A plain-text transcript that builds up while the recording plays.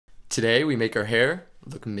Today we make our hair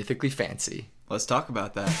look mythically fancy. Let's talk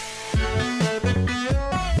about that.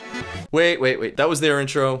 Wait. That was their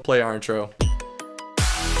intro. Play our intro.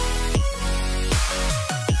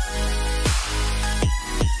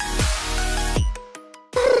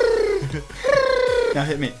 Now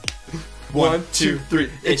hit me. 1, 2, 3.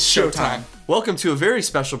 It's showtime. Welcome to a very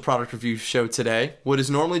special product review show today. What is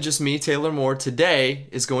normally just me, Taylor Moore, today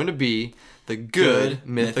is going to be the good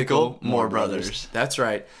Mythical Moore Brothers. That's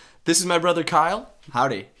right. This is my brother Kyle.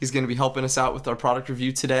 Howdy. He's going to be helping us out with our product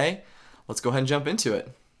review today. Let's go ahead and jump into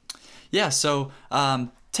it. Yeah, so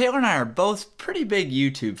Taylor and I are both pretty big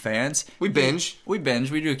YouTube fans. We binge. We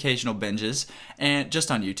do occasional binges, and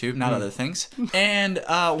just on YouTube, not other things. And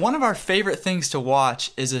one of our favorite things to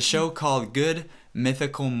watch is a show called Good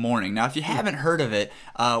Mythical Morning. Now, if you haven't heard of it,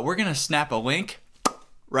 we're going to snap a link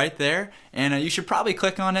right there, and you should probably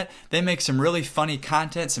click on it. They make some really funny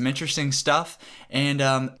content, some interesting stuff, and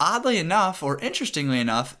oddly enough, or interestingly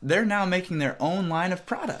enough, they're now making their own line of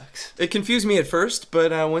products. It confused me at first,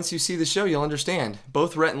 but once you see the show, you'll understand.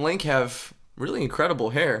 Both Rhett and Link have really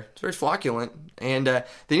incredible hair. It's very flocculent, and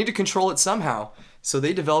they need to control it somehow. So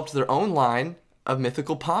they developed their own line of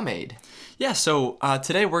Mythical Pomade. Yeah, so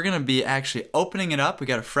today we're going to be actually opening it up. We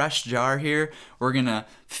got a fresh jar here. We're going to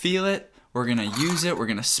feel it. We're going to use it. We're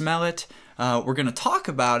going to smell it. We're going to talk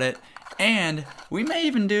about it. And we may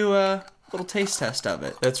even do a little taste test of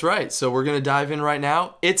it. That's right. So we're going to dive in right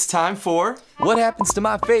now. It's time for... What happens to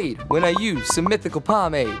my fade when I use some Mythical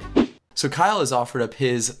Pomade? So Kyle has offered up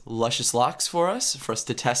his luscious locks for us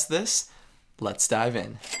to test this. Let's dive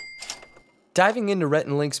in. Diving into Rhett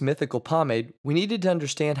and Link's Mythical Pomade, we needed to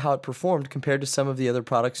understand how it performed compared to some of the other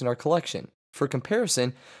products in our collection. For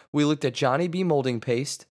comparison, we looked at Johnny B molding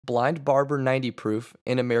paste, Blind Barber 90 proof,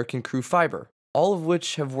 and American Crew fiber, all of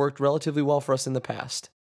which have worked relatively well for us in the past.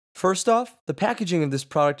 First off, the packaging of this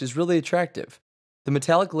product is really attractive. The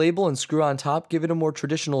metallic label and screw on top give it a more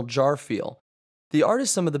traditional jar feel. The art is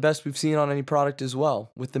some of the best we've seen on any product as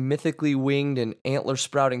well, with the mythically winged and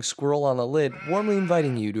antler-sprouting squirrel on the lid warmly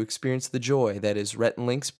inviting you to experience the joy that is Rhett and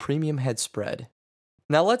Link's premium head spread.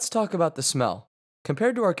 Now let's talk about the smell.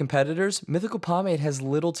 Compared to our competitors, Mythical Pomade has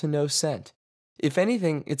little to no scent. If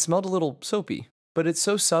anything, it smelled a little soapy, but it's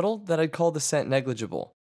so subtle that I'd call the scent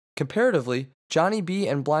negligible. Comparatively, Johnny B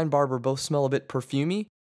and Blind Barber both smell a bit perfumey,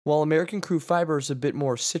 while American Crew fiber is a bit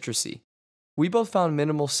more citrusy. We both found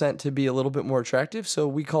minimal scent to be a little bit more attractive, so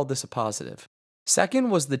we called this a positive. Second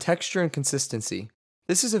was the texture and consistency.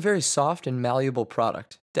 This is a very soft and malleable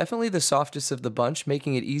product, definitely the softest of the bunch,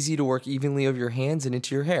 making it easy to work evenly over your hands and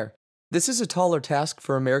into your hair. This is a taller task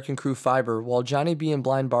for American Crew fiber, while Johnny B and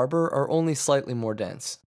Blind Barber are only slightly more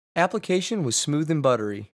dense. Application was smooth and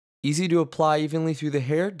buttery, easy to apply evenly through the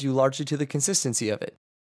hair due largely to the consistency of it.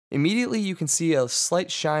 Immediately you can see a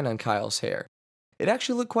slight shine on Kyle's hair. It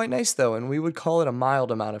actually looked quite nice though, and we would call it a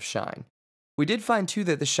mild amount of shine. We did find too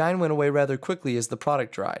that the shine went away rather quickly as the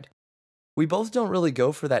product dried. We both don't really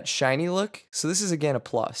go for that shiny look, so this is again a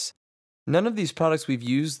plus. None of these products we've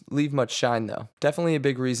used leave much shine though, definitely a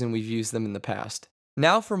big reason we've used them in the past.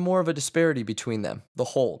 Now for more of a disparity between them, the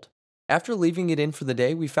hold. After leaving it in for the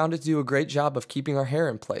day, we found it to do a great job of keeping our hair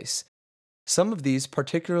in place. Some of these,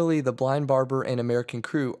 particularly the Blind Barber and American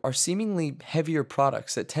Crew, are seemingly heavier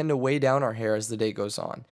products that tend to weigh down our hair as the day goes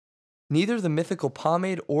on. Neither the Mythical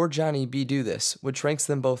Pomade or Johnny B do this, which ranks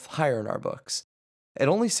them both higher in our books. At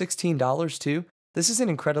only $16 too, this is an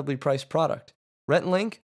incredibly priced product. Rhett and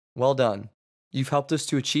Link, well done. You've helped us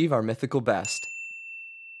to achieve our mythical best.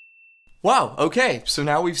 Wow, okay, so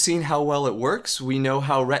now we've seen how well it works. We know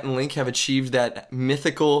how Rhett and Link have achieved that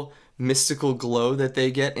mystical glow that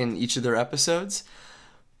they get in each of their episodes.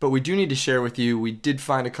 But we do need to share with you, we did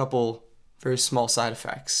find a couple very small side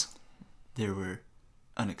effects. There were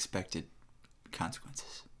unexpected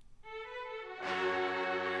consequences.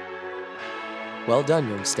 Well done,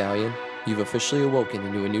 young stallion. You've officially awoken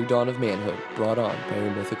into a new dawn of manhood brought on by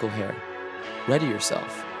your mythical hair. Ready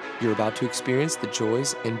yourself. You're about to experience the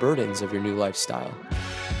joys and burdens of your new lifestyle.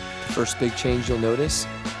 The first big change you'll notice,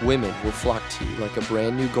 women will flock to you like a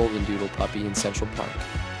brand new golden doodle puppy in Central Park.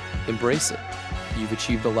 Embrace it. You've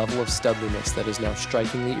achieved a level of studliness that is now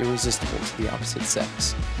strikingly irresistible to the opposite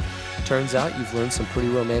sex. Turns out you've learned some pretty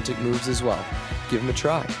romantic moves as well. Give them a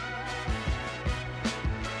try.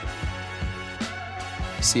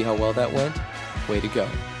 See how well that went? Way to go.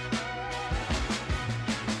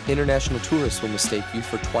 International tourists will mistake you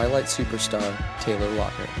for Twilight superstar Taylor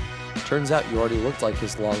Lautner. Turns out you already looked like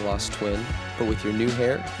his long-lost twin, but with your new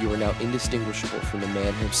hair, you are now indistinguishable from the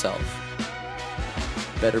man himself.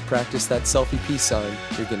 Better practice that selfie peace sign,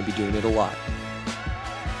 you're going to be doing it a lot.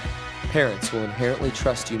 Parents will inherently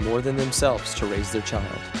trust you more than themselves to raise their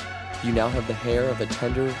child. You now have the hair of a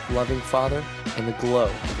tender, loving father and the glow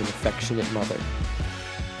of an affectionate mother.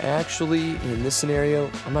 Actually, in this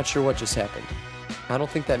scenario, I'm not sure what just happened. I don't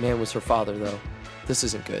think that man was her father, though. This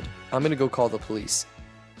isn't good. I'm gonna go call the police.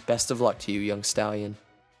 Best of luck to you, young stallion.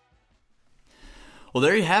 Well,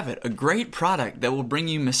 there you have it. A great product that will bring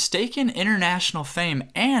you mistaken international fame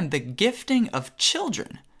and the gifting of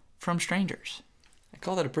children from strangers. I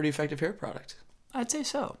call that a pretty effective hair product. I'd say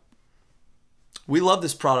so. We love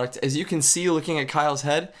this product. As you can see looking at Kyle's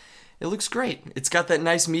head, it looks great. It's got that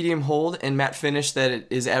nice medium hold and matte finish that it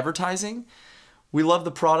is advertising. We love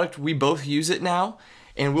the product. We both use it now,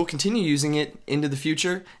 and we'll continue using it into the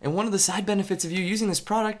future. And one of the side benefits of you using this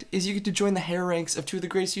product is you get to join the hair ranks of two of the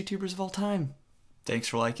greatest YouTubers of all time. Thanks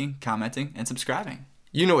for liking, commenting, and subscribing.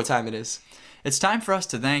 You know what time it is. It's time for us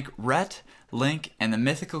to thank Rhett, Link, and the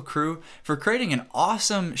Mythical crew for creating an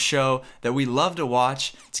awesome show that we love to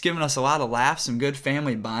watch. It's given us a lot of laughs, some good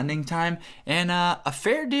family bonding time, and a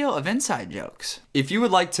fair deal of inside jokes. If you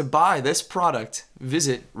would like to buy this product,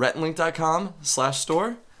 visit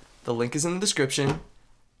rhettandlink.com/store. The link is in the description.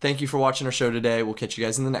 Thank you for watching our show today. We'll catch you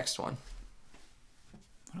guys in the next one.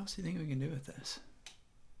 What else do you think we can do with this?